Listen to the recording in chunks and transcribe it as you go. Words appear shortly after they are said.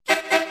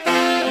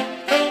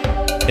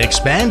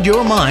Expand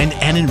your mind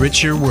and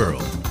enrich your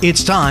world.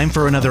 It's time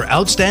for another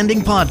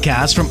outstanding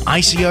podcast from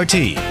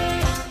ICRT.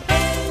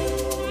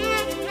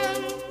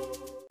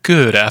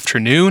 Good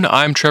afternoon,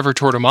 I'm Trevor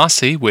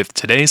Tortomasi with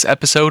today's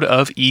episode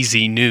of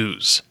Easy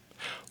News.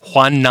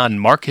 Huannan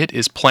Market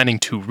is planning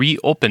to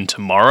reopen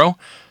tomorrow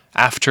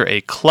after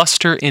a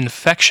cluster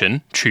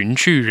infection, 群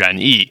聚染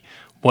疫,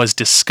 was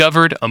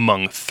discovered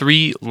among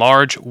 3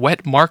 large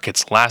wet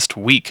markets last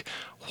week.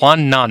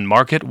 Huannan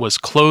Market was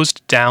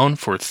closed down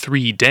for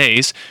 3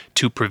 days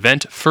to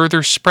prevent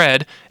further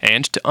spread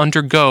and to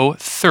undergo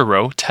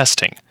thorough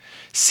testing.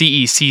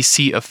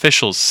 CECC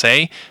officials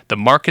say the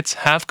markets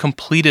have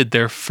completed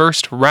their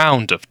first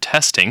round of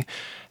testing,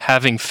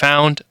 having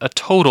found a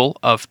total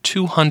of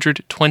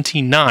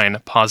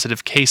 229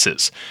 positive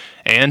cases,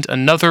 and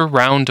another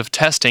round of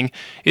testing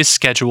is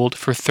scheduled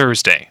for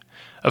Thursday.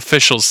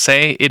 Officials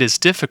say it is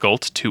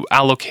difficult to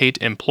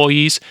allocate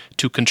employees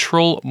to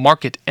control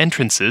market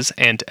entrances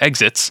and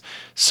exits,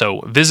 so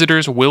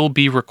visitors will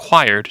be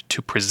required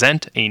to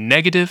present a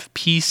negative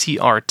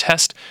PCR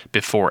test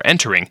before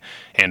entering,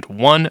 and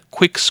 1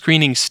 quick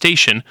screening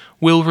station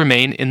will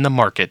remain in the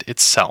market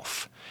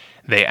itself.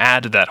 They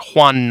add that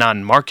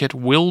Huannan Market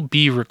will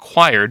be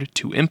required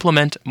to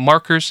implement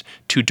markers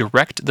to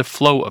direct the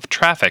flow of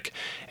traffic,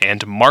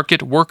 and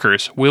market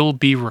workers will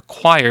be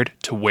required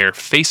to wear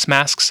face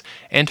masks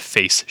and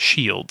face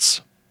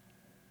shields.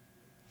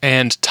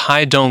 And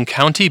Taidong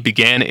County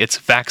began its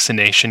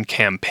vaccination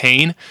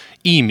campaign,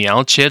 疫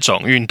苗接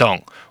种运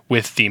动,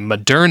 with the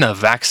Moderna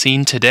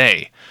vaccine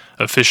today.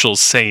 Officials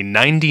say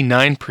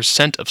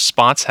 99% of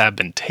spots have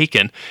been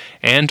taken,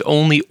 and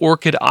only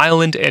Orchid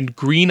Island and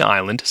Green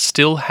Island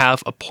still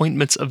have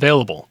appointments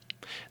available.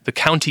 The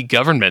county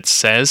government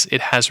says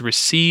it has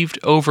received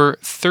over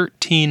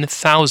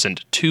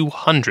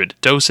 13,200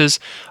 doses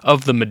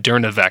of the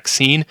Moderna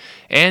vaccine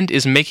and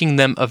is making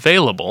them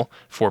available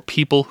for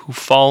people who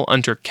fall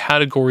under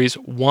categories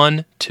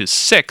 1 to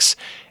 6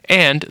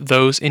 and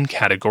those in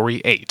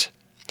category 8.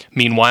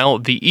 Meanwhile,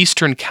 the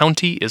Eastern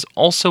County is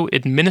also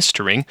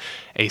administering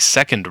a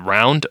second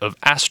round of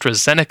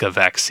AstraZeneca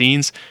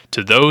vaccines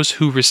to those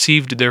who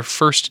received their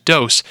first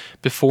dose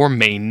before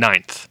May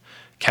 9th.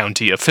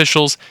 County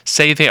officials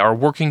say they are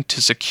working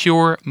to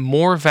secure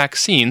more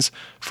vaccines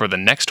for the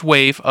next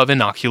wave of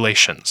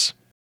inoculations.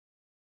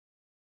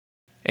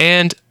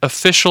 And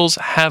officials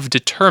have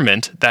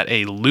determined that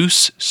a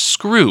loose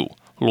screw,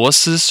 螺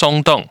丝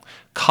松动,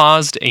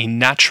 caused a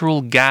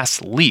natural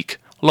gas leak,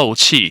 漏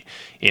气,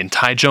 in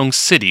Taichung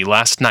City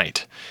last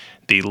night.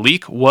 The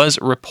leak was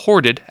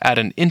reported at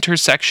an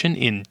intersection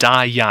in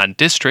Dalian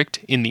District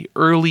in the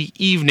early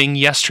evening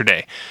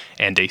yesterday,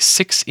 and a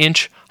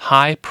 6-inch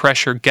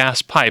high-pressure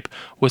gas pipe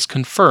was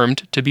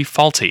confirmed to be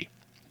faulty.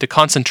 The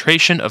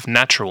concentration of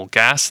natural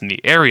gas in the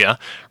area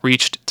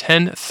reached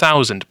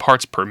 10,000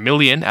 parts per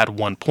million at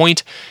one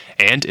point,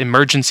 and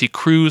emergency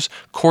crews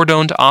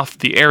cordoned off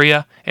the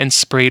area and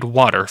sprayed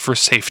water for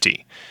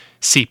safety.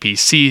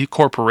 CPC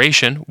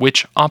Corporation,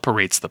 which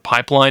operates the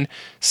pipeline,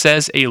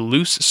 says a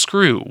loose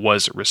screw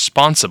was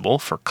responsible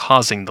for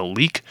causing the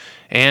leak,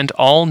 and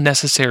all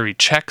necessary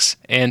checks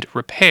and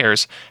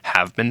repairs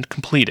have been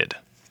completed.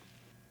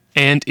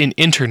 And in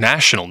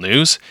international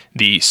news,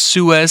 the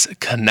Suez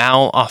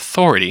Canal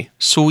Authority,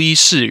 苏伊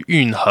士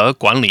运河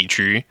管理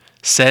局,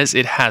 says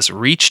it has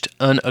reached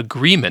an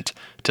agreement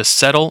to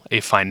settle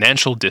a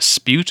financial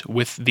dispute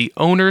with the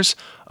owners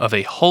of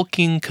a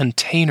hulking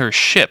container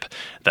ship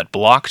that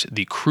blocked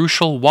the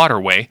crucial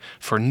waterway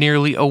for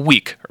nearly a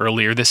week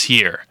earlier this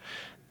year.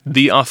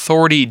 The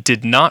authority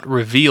did not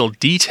reveal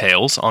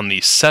details on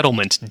the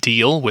settlement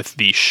deal with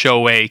the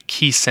Shoei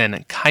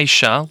Kisen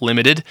Kaisha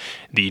Limited,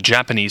 the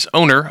Japanese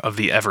owner of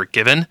the Ever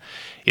Given.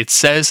 It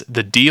says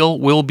the deal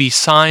will be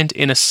signed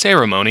in a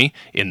ceremony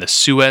in the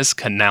Suez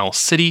Canal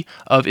city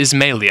of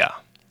Ismailia.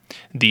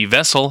 The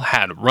vessel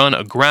had run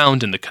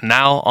aground in the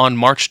canal on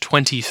March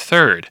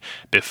 23rd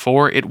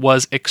before it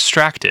was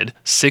extracted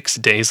 6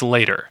 days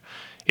later.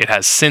 It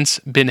has since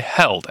been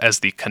held as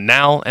the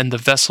canal and the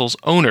vessel's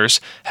owners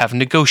have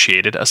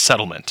negotiated a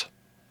settlement.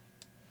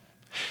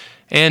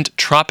 And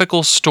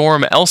Tropical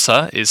Storm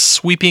Elsa is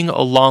sweeping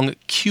along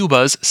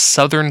Cuba's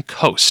southern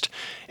coast,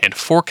 and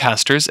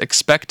forecasters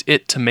expect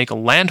it to make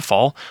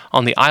landfall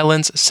on the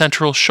island's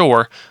central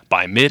shore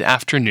by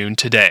mid-afternoon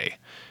today.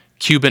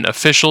 Cuban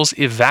officials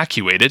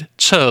evacuated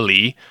撤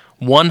离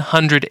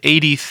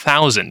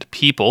 180,000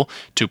 people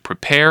to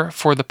prepare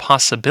for the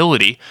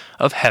possibility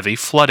of heavy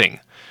flooding.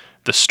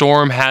 The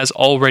storm has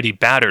already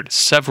battered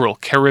several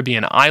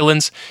Caribbean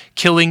islands,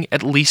 killing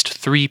at least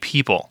 3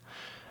 people.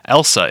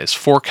 Elsa is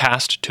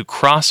forecast to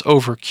cross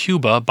over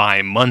Cuba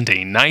by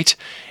Monday night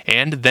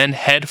and then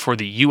head for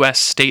the U.S.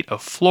 state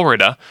of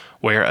Florida,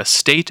 where a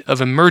state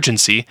of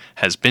emergency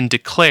has been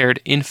declared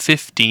in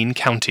 15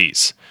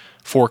 counties.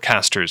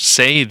 Forecasters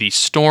say the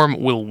storm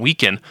will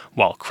weaken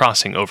while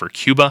crossing over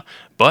Cuba,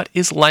 but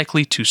is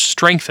likely to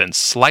strengthen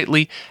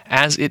slightly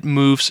as it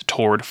moves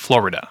toward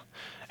Florida.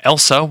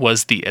 Elsa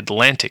was the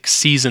Atlantic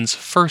season's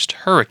first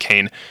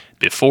hurricane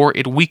before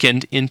it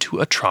weakened into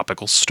a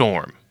tropical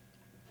storm.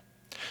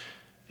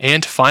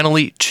 And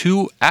finally,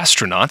 2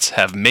 astronauts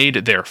have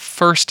made their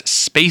first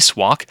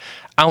spacewalk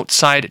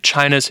outside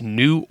China's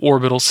new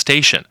orbital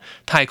station,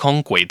 太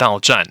空轨道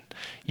站,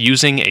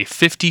 using a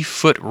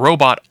 50-foot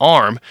robot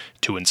arm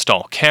to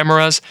install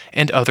cameras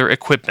and other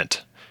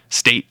equipment.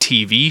 State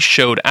TV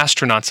showed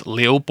astronauts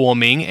Liu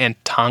Boming and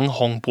Tang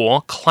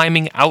Hongbo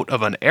climbing out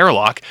of an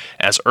airlock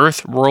as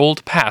Earth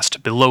rolled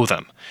past below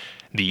them.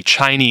 The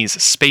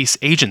Chinese Space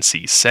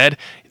Agency said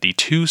the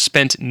 2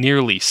 spent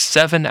nearly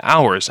 7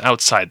 hours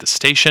outside the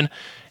station,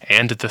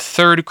 and the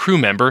 3rd crew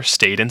member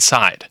stayed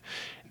inside.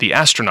 The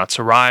astronauts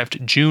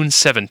arrived June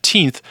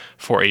 17th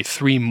for a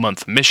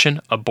 3-month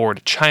mission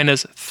aboard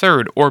China's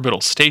 3rd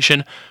orbital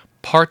station,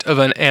 part of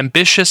an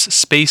ambitious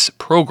space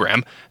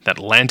program that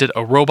landed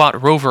a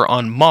robot rover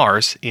on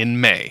Mars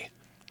in May.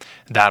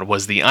 That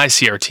was the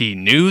ICRT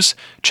News.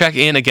 Check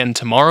in again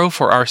tomorrow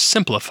for our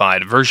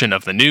simplified version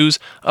of the news,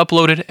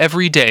 uploaded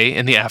every day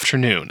in the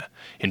afternoon.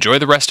 Enjoy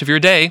the rest of your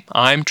day.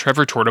 I'm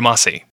Trevor Tortomasi.